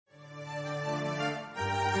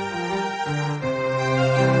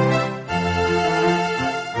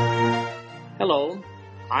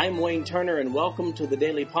I'm Wayne Turner, and welcome to the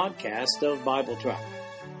daily podcast of Bible Track.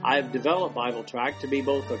 I've developed Bible Track to be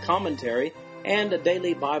both a commentary and a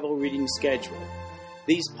daily Bible reading schedule.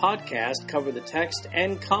 These podcasts cover the text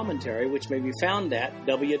and commentary, which may be found at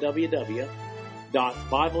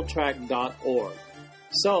www.bibletrack.org.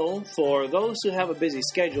 So, for those who have a busy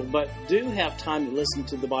schedule but do have time to listen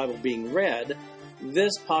to the Bible being read,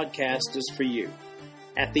 this podcast is for you.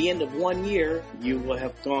 At the end of 1 year, you will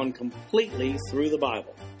have gone completely through the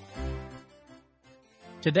Bible.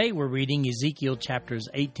 Today we're reading Ezekiel chapters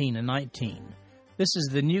 18 and 19. This is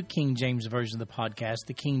the New King James Version of the podcast.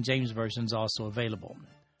 The King James Version is also available.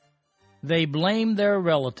 They blamed their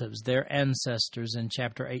relatives, their ancestors, in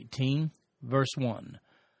chapter 18, verse 1.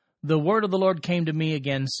 The word of the Lord came to me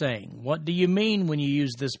again, saying, What do you mean when you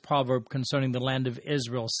use this proverb concerning the land of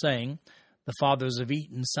Israel, saying, The fathers have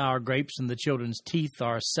eaten sour grapes, and the children's teeth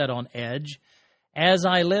are set on edge? As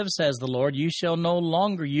I live, says the Lord, you shall no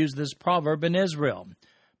longer use this proverb in Israel.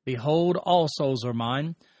 Behold, all souls are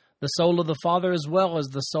mine. The soul of the Father as well as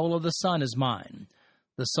the soul of the Son is mine.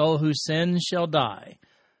 The soul who sins shall die.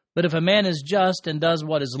 But if a man is just and does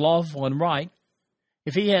what is lawful and right,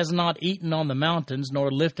 if he has not eaten on the mountains,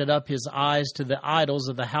 nor lifted up his eyes to the idols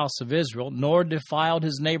of the house of Israel, nor defiled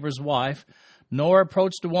his neighbor's wife, nor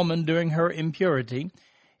approached a woman during her impurity,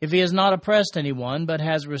 if he has not oppressed anyone, but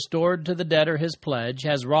has restored to the debtor his pledge,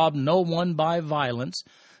 has robbed no one by violence,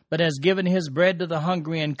 but has given his bread to the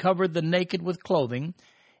hungry and covered the naked with clothing,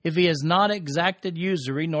 if he has not exacted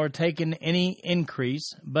usury, nor taken any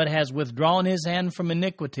increase, but has withdrawn his hand from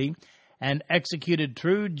iniquity, and executed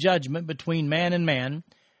true judgment between man and man,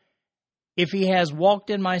 if he has walked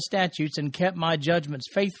in my statutes and kept my judgments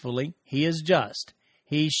faithfully, he is just.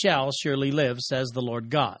 He shall surely live, says the Lord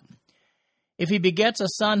God. If he begets a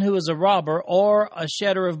son who is a robber or a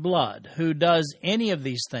shedder of blood, who does any of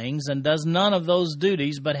these things and does none of those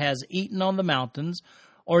duties, but has eaten on the mountains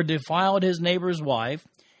or defiled his neighbor's wife,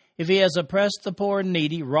 if he has oppressed the poor and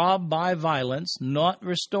needy, robbed by violence, not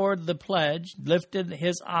restored the pledge, lifted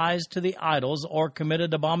his eyes to the idols, or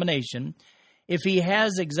committed abomination, if he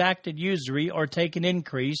has exacted usury or taken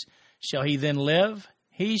increase, shall he then live?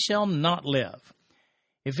 He shall not live.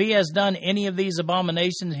 If he has done any of these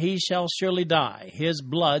abominations, he shall surely die. His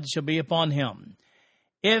blood shall be upon him.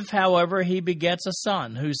 If, however, he begets a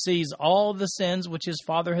son who sees all the sins which his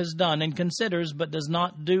father has done and considers but does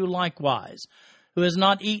not do likewise, who has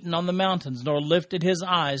not eaten on the mountains, nor lifted his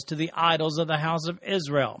eyes to the idols of the house of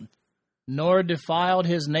Israel, nor defiled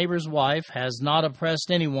his neighbor's wife, has not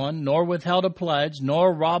oppressed anyone, nor withheld a pledge,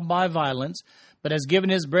 nor robbed by violence, but has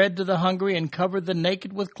given his bread to the hungry and covered the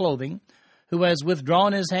naked with clothing, who has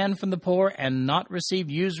withdrawn his hand from the poor and not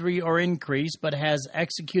received usury or increase, but has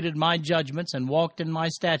executed my judgments and walked in my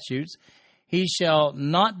statutes, he shall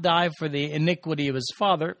not die for the iniquity of his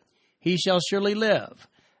father, he shall surely live.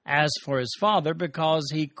 As for his father,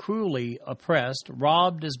 because he cruelly oppressed,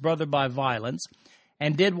 robbed his brother by violence,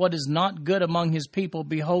 and did what is not good among his people,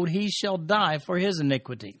 behold, he shall die for his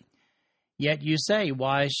iniquity. Yet you say,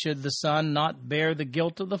 Why should the son not bear the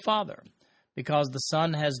guilt of the father? Because the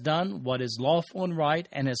son has done what is lawful and right,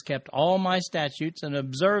 and has kept all my statutes, and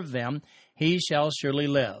observed them, he shall surely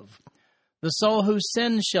live. The soul who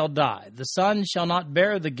sins shall die. The son shall not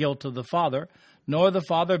bear the guilt of the father, nor the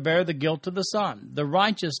father bear the guilt of the son. The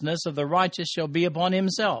righteousness of the righteous shall be upon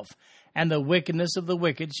himself, and the wickedness of the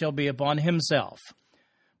wicked shall be upon himself.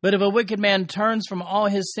 But if a wicked man turns from all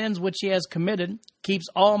his sins which he has committed, keeps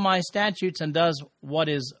all my statutes, and does what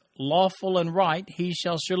is lawful and right, he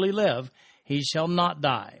shall surely live, he shall not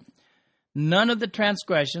die. None of the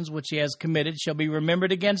transgressions which he has committed shall be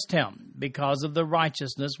remembered against him. Because of the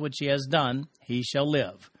righteousness which he has done, he shall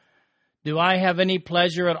live. Do I have any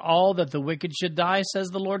pleasure at all that the wicked should die, says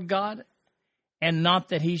the Lord God, and not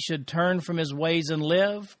that he should turn from his ways and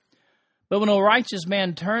live? But when a righteous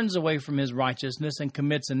man turns away from his righteousness and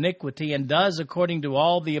commits iniquity, and does according to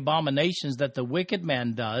all the abominations that the wicked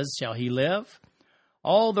man does, shall he live?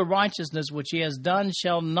 All the righteousness which he has done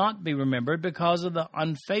shall not be remembered, because of the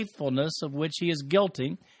unfaithfulness of which he is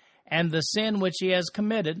guilty, and the sin which he has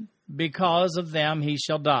committed, because of them he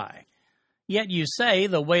shall die. Yet you say,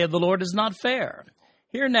 The way of the Lord is not fair.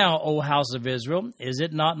 Hear now, O house of Israel, is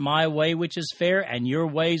it not my way which is fair, and your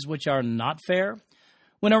ways which are not fair?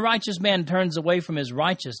 When a righteous man turns away from his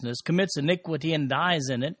righteousness, commits iniquity, and dies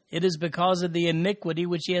in it, it is because of the iniquity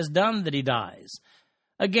which he has done that he dies.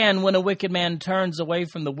 Again, when a wicked man turns away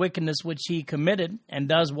from the wickedness which he committed, and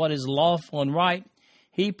does what is lawful and right,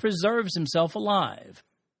 he preserves himself alive.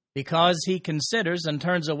 Because he considers and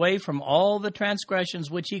turns away from all the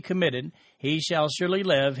transgressions which he committed, he shall surely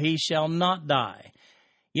live, he shall not die.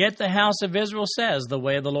 Yet the house of Israel says, the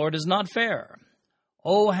way of the Lord is not fair.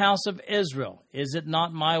 O house of Israel, is it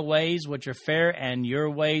not my ways which are fair, and your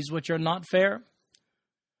ways which are not fair?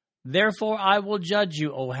 Therefore I will judge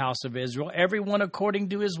you, O house of Israel, every one according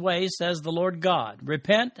to his ways, says the Lord God.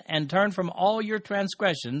 Repent and turn from all your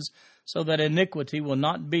transgressions, so that iniquity will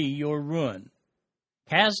not be your ruin.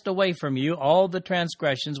 Cast away from you all the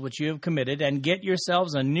transgressions which you have committed, and get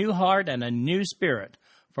yourselves a new heart and a new spirit.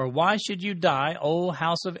 For why should you die, O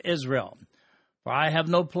house of Israel? For I have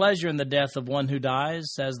no pleasure in the death of one who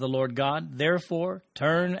dies, says the Lord God. Therefore,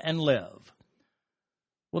 turn and live.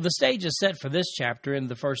 Well, the stage is set for this chapter in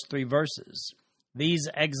the first 3 verses. These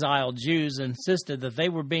exiled Jews insisted that they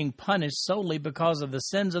were being punished solely because of the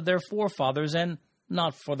sins of their forefathers and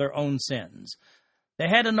not for their own sins. They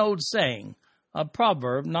had an old saying, a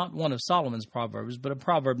proverb, not one of Solomon's proverbs, but a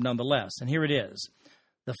proverb nonetheless, and here it is.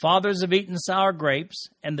 The fathers have eaten sour grapes,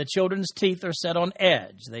 and the children's teeth are set on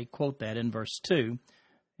edge. They quote that in verse 2,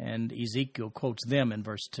 and Ezekiel quotes them in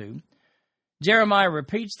verse 2. Jeremiah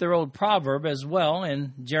repeats their old proverb as well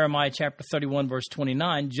in Jeremiah chapter 31, verse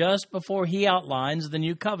 29, just before he outlines the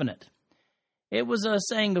new covenant. It was a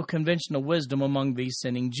saying of conventional wisdom among these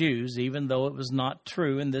sinning Jews, even though it was not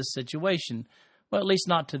true in this situation, well, at least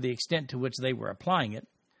not to the extent to which they were applying it.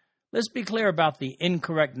 Let's be clear about the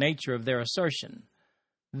incorrect nature of their assertion.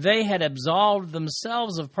 They had absolved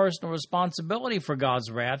themselves of personal responsibility for God's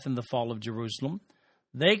wrath in the fall of Jerusalem.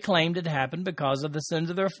 They claimed it happened because of the sins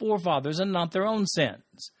of their forefathers and not their own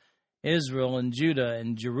sins. Israel and Judah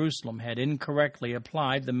and Jerusalem had incorrectly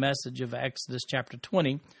applied the message of Exodus chapter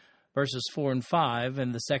 20, verses 4 and 5,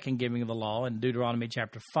 and the second giving of the law in Deuteronomy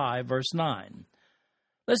chapter 5, verse 9.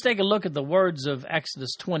 Let's take a look at the words of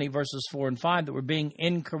Exodus 20, verses 4 and 5 that were being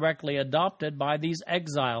incorrectly adopted by these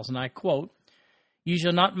exiles, and I quote, You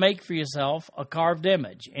shall not make for yourself a carved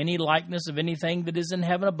image, any likeness of anything that is in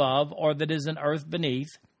heaven above, or that is in earth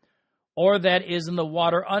beneath, or that is in the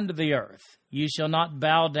water under the earth. You shall not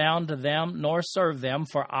bow down to them, nor serve them,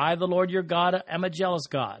 for I, the Lord your God, am a jealous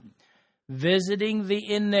God, visiting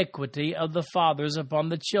the iniquity of the fathers upon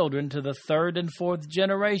the children to the 3rd and 4th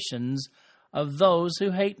generations of those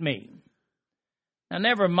who hate me. Now,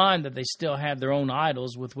 never mind that they still had their own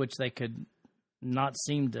idols with which they could not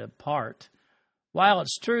seem to part. While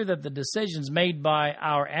it's true that the decisions made by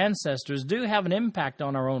our ancestors do have an impact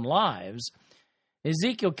on our own lives,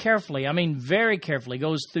 Ezekiel very carefully,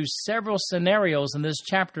 goes through several scenarios in this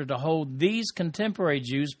chapter to hold these contemporary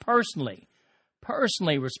Jews personally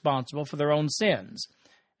responsible for their own sins,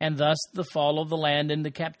 and thus the fall of the land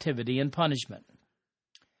into captivity and punishment.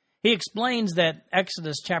 He explains that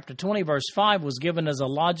Exodus chapter 20, verse 5 was given as a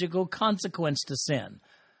logical consequence to sin,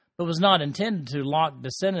 but was not intended to lock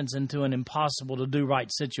descendants into an impossible-to-do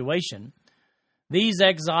right situation. These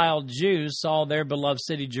exiled Jews saw their beloved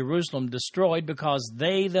city Jerusalem destroyed because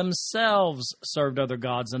they themselves served other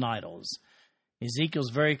gods and idols.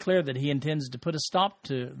 Ezekiel's very clear that he intends to put a stop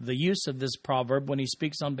to the use of this proverb when he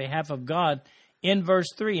speaks on behalf of God in verse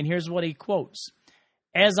 3, and here's what he quotes.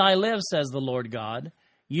 As I live, says the Lord God,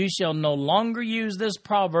 you shall no longer use this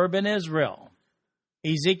proverb in Israel.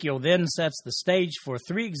 Ezekiel then sets the stage for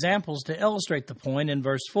 3 examples to illustrate the point in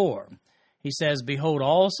verse 4. He says, Behold,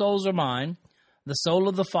 all souls are mine. The soul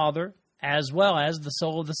of the Father, as well as the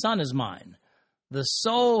soul of the Son, is mine. The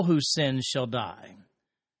soul who sins shall die.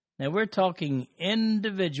 Now, we're talking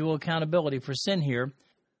individual accountability for sin here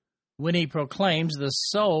when he proclaims the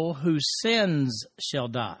soul who sins shall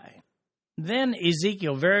die. Then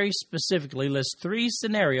Ezekiel very specifically lists 3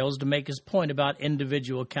 scenarios to make his point about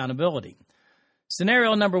individual accountability.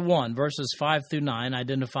 Scenario number 1, verses 5 through 9,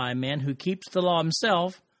 identify a man who keeps the law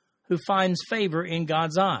himself, who finds favor in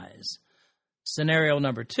God's eyes. Scenario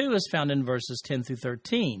number 2 is found in verses 10 through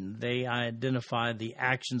 13. They identify the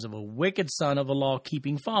actions of a wicked son of a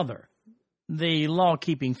law-keeping father, the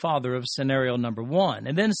law-keeping father of scenario number 1.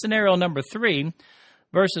 And then scenario number 3,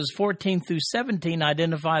 verses 14 through 17,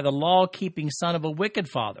 identify the law-keeping son of a wicked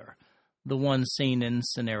father, the one seen in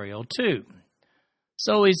scenario 2.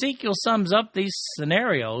 So Ezekiel sums up these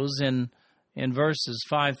scenarios in verses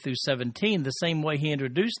 5 through 17 the same way he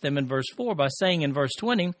introduced them in verse 4 by saying in verse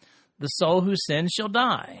 20, the soul who sins shall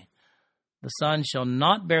die. The son shall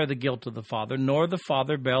not bear the guilt of the father, nor the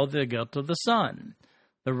father bear the guilt of the son.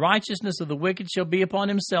 The righteousness of the wicked shall be upon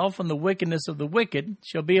himself, and the wickedness of the wicked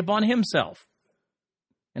shall be upon himself.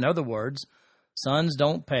 In other words, sons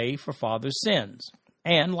don't pay for fathers' sins.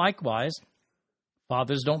 And likewise,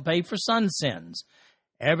 fathers don't pay for sons' sins.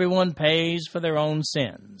 Everyone pays for their own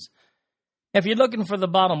sins. If you're looking for the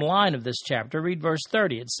bottom line of this chapter, read verse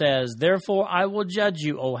 30. It says, Therefore I will judge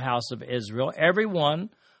you, O house of Israel, every one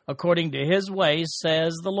according to his ways,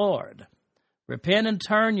 says the Lord. Repent and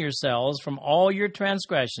turn yourselves from all your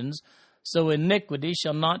transgressions, so iniquity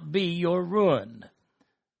shall not be your ruin.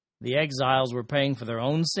 The exiles were paying for their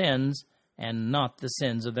own sins and not the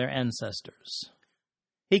sins of their ancestors.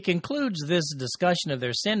 He concludes this discussion of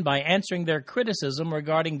their sin by answering their criticism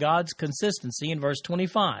regarding God's consistency in verse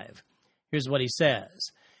 25. Here's what he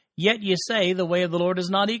says. Yet ye say, the way of the Lord is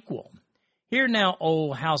not equal. Hear now,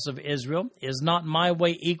 O house of Israel, is not my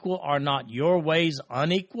way equal? Are not your ways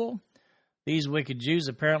unequal? These wicked Jews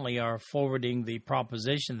apparently are forwarding the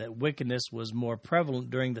proposition that wickedness was more prevalent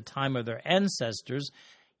during the time of their ancestors,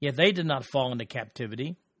 yet they did not fall into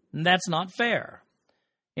captivity. And that's not fair.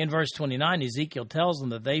 In verse 29, Ezekiel tells them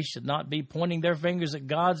that they should not be pointing their fingers at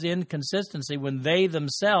God's inconsistency when they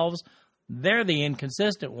themselves, they're the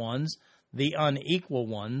inconsistent ones, the unequal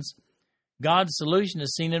ones. God's solution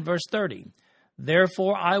is seen in verse 30.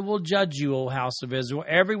 Therefore I will judge you, O house of Israel,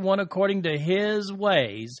 every one according to his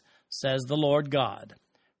ways, says the Lord God.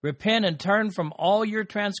 Repent and turn from all your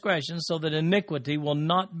transgressions, so that iniquity will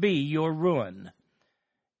not be your ruin.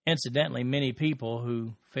 Incidentally, many people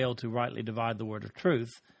who fail to rightly divide the word of truth,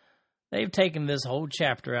 they've taken this whole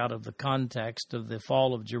chapter out of the context of the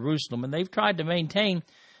fall of Jerusalem, and they've tried to maintain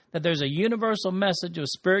that there's a universal message of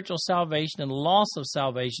spiritual salvation and loss of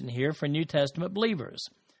salvation here for New Testament believers.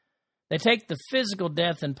 They take the physical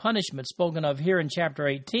death and punishment spoken of here in chapter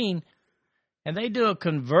 18, and they do a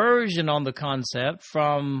conversion on the concept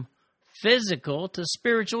from physical to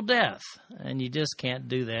spiritual death, and you just can't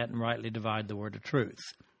do that and rightly divide the word of truth.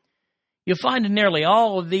 You'll find in nearly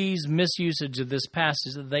all of these misusage of this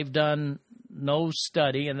passage that they've done no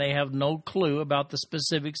study and they have no clue about the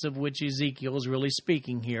specifics of which Ezekiel is really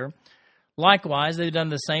speaking here. Likewise, they've done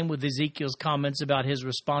the same with Ezekiel's comments about his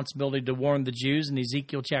responsibility to warn the Jews in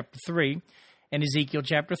Ezekiel chapter 3 and Ezekiel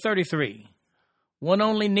chapter 33. One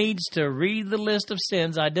only needs to read the list of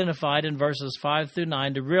sins identified in verses 5 through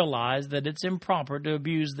 9 to realize that it's improper to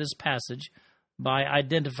abuse this passage by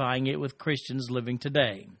identifying it with Christians living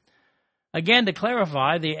today. Again, to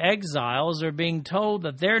clarify, the exiles are being told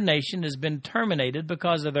that their nation has been terminated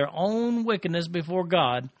because of their own wickedness before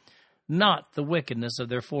God, not the wickedness of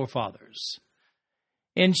their forefathers.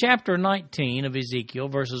 In chapter 19 of Ezekiel,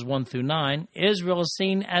 verses 1 through 9, Israel is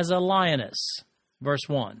seen as a lioness. Verse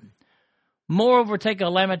 1. Moreover, take a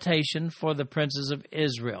lamentation for the princes of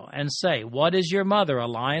Israel, and say, What is your mother, a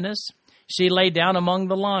lioness? She lay down among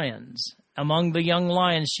the lions. Among the young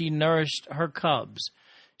lions she nourished her cubs.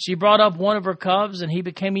 She brought up one of her cubs, and he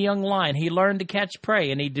became a young lion. He learned to catch prey,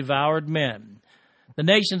 and he devoured men. The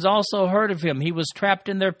nations also heard of him. He was trapped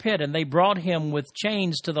in their pit, and they brought him with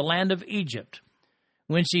chains to the land of Egypt.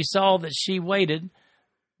 When she saw that she waited,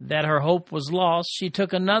 that her hope was lost, she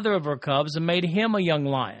took another of her cubs and made him a young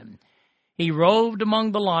lion. He roved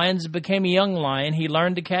among the lions and became a young lion. He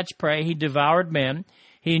learned to catch prey. He devoured men.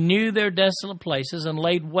 He knew their desolate places and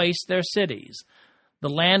laid waste their cities. The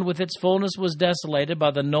land with its fullness was desolated by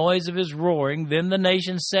the noise of his roaring. Then the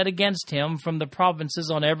nations set against him from the provinces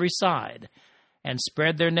on every side, and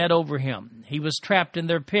spread their net over him. He was trapped in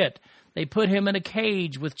their pit. They put him in a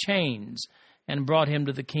cage with chains, and brought him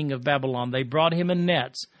to the king of Babylon. They brought him in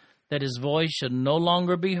nets, that his voice should no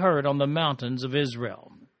longer be heard on the mountains of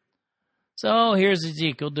Israel. So here's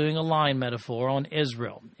Ezekiel doing a lion metaphor on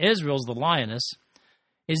Israel. Israel's the lioness.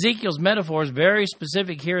 Ezekiel's metaphor is very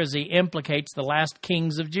specific here as he implicates the last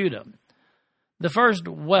kings of Judah. The first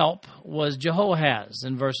whelp was Jehoahaz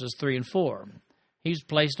in verses 3 and 4. He was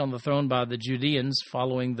placed on the throne by the Judeans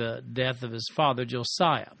following the death of his father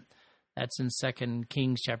Josiah. That's in 2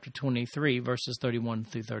 Kings chapter 23, verses 31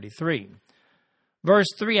 through 33. Verse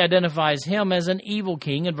 3 identifies him as an evil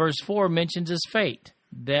king, and verse 4 mentions his fate,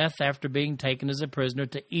 death after being taken as a prisoner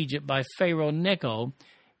to Egypt by Pharaoh Necho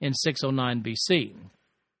in 609 BC.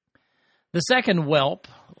 The second whelp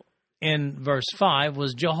in verse 5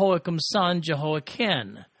 was Jehoiakim's son,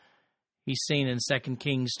 Jehoiakim. He's seen in 2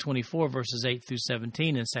 Kings 24, verses 8 through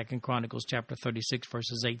 17, and 2 Chronicles chapter 36,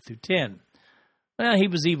 verses 8 through 10. Well, he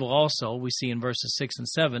was evil also, we see in verses 6 and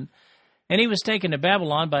 7. And he was taken to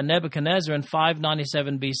Babylon by Nebuchadnezzar in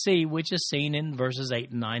 597 BC, which is seen in verses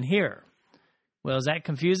 8 and 9 here. Well, is that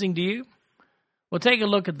confusing to you? Well, take a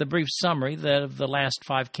look at the brief summary of the last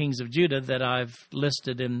 5 kings of Judah that I've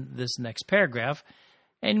listed in this next paragraph,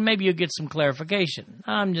 and maybe you'll get some clarification.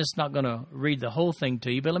 I'm just not going to read the whole thing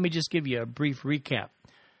to you, but let me just give you a brief recap.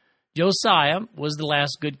 Josiah was the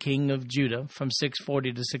last good king of Judah from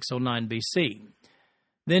 640 to 609 BC.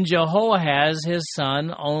 Then Jehoahaz, his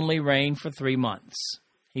son, only reigned for 3 months.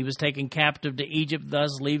 He was taken captive to Egypt,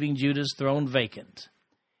 thus leaving Judah's throne vacant.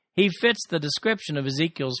 He fits the description of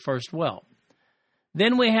Ezekiel's first whelp.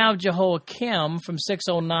 Then we have Jehoiakim from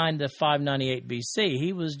 609 to 598 BC.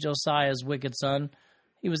 He was Josiah's wicked son.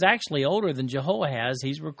 He was actually older than Jehoahaz.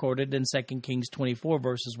 He's recorded in 2 Kings 24,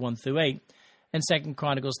 verses 1 through 8, and 2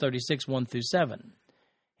 Chronicles 36, 1 through 7.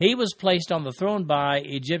 He was placed on the throne by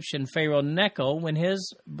Egyptian Pharaoh Necho when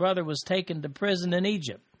his brother was taken to prison in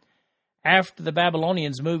Egypt. After the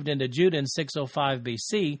Babylonians moved into Judah in 605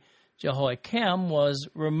 BC, Jehoiakim was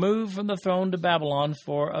removed from the throne to Babylon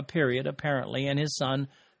for a period, apparently, and his son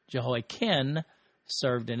Jehoiakim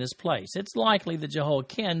served in his place. It's likely that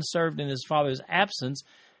Jehoiakim served in his father's absence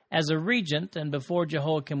as a regent and before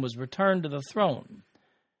Jehoiakim was returned to the throne.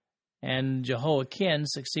 And Jehoiakim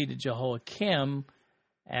succeeded Jehoiakim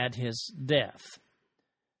at his death.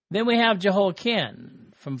 Then we have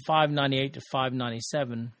Jehoiakim from 598 to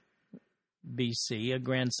 597 BC, a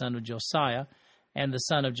grandson of Josiah and the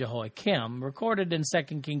son of Jehoiakim, recorded in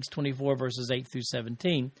 2 Kings 24, verses 8 through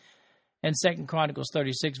 17, and 2 Chronicles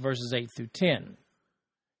 36, verses 8 through 10.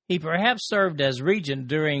 He perhaps served as regent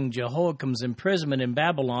during Jehoiakim's imprisonment in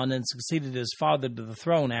Babylon and succeeded his father to the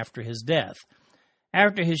throne after his death.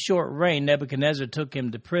 After his short reign, Nebuchadnezzar took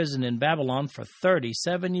him to prison in Babylon for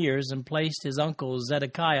 37 years and placed his uncle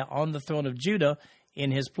Zedekiah on the throne of Judah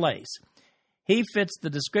in his place. He fits the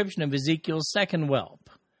description of Ezekiel's second whelp.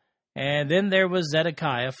 And then there was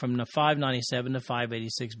Zedekiah from 597 to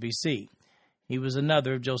 586 BC. He was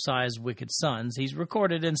another of Josiah's wicked sons. He's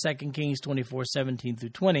recorded in 2 Kings 24, 17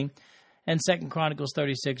 through 20, and 2 Chronicles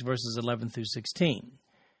 36, verses 11 through 16.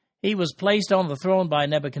 He was placed on the throne by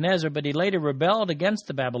Nebuchadnezzar, but he later rebelled against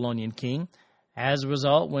the Babylonian king. As a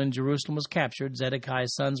result, when Jerusalem was captured,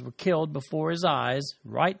 Zedekiah's sons were killed before his eyes,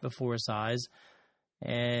 right before his eyes,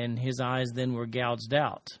 and his eyes then were gouged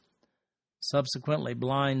out. Subsequently,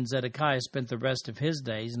 blind Zedekiah spent the rest of his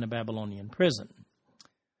days in a Babylonian prison.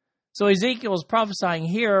 So Ezekiel is prophesying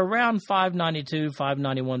here around 592,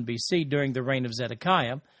 591 BC during the reign of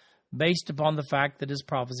Zedekiah, based upon the fact that his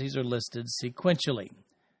prophecies are listed sequentially.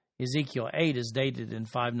 Ezekiel 8 is dated in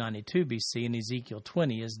 592 BC, and Ezekiel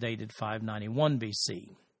 20 is dated 591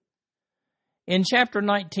 BC. In chapter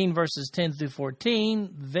 19, verses 10 through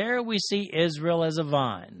 14, there we see Israel as a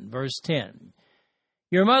vine. Verse 10,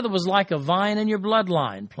 "Your mother was like a vine in your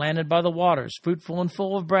bloodline, planted by the waters, fruitful and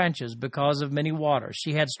full of branches because of many waters.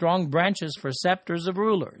 She had strong branches for scepters of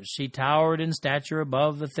rulers. She towered in stature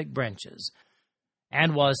above the thick branches,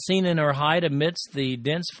 and was seen in her height amidst the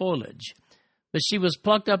dense foliage. But she was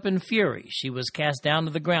plucked up in fury. She was cast down to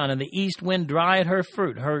the ground, and the east wind dried her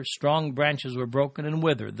fruit. Her strong branches were broken and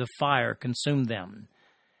withered. The fire consumed them.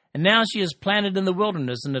 And now she is planted in the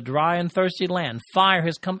wilderness, in a dry and thirsty land. Fire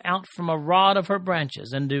has come out from a rod of her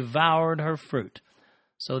branches and devoured her fruit,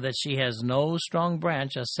 so that she has no strong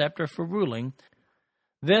branch, a scepter for ruling.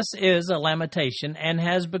 This is a lamentation and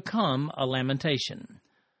has become a lamentation."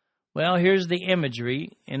 Well, here's the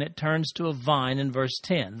imagery, and it turns to a vine in verse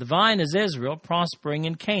 10. The vine is Israel, prospering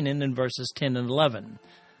in Canaan in verses 10 and 11.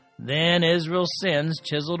 Then Israel's sins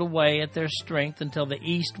chiseled away at their strength until the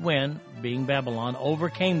east wind, being Babylon,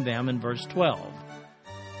 overcame them in verse 12.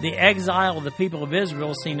 The exile of the people of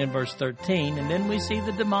Israel seen in verse 13, and then we see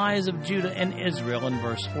the demise of Judah and Israel in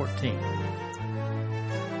verse 14.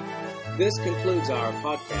 This concludes our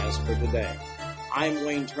podcast for today. I'm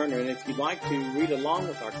Wayne Turner, and if you'd like to read along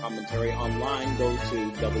with our commentary online, go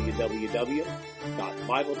to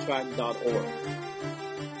www.bibletrack.org.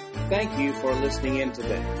 Thank you for listening in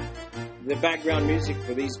today. The background music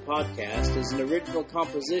for these podcasts is an original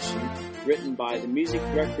composition written by the music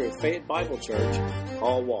director of Fayette Bible Church,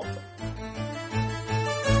 Paul Walker.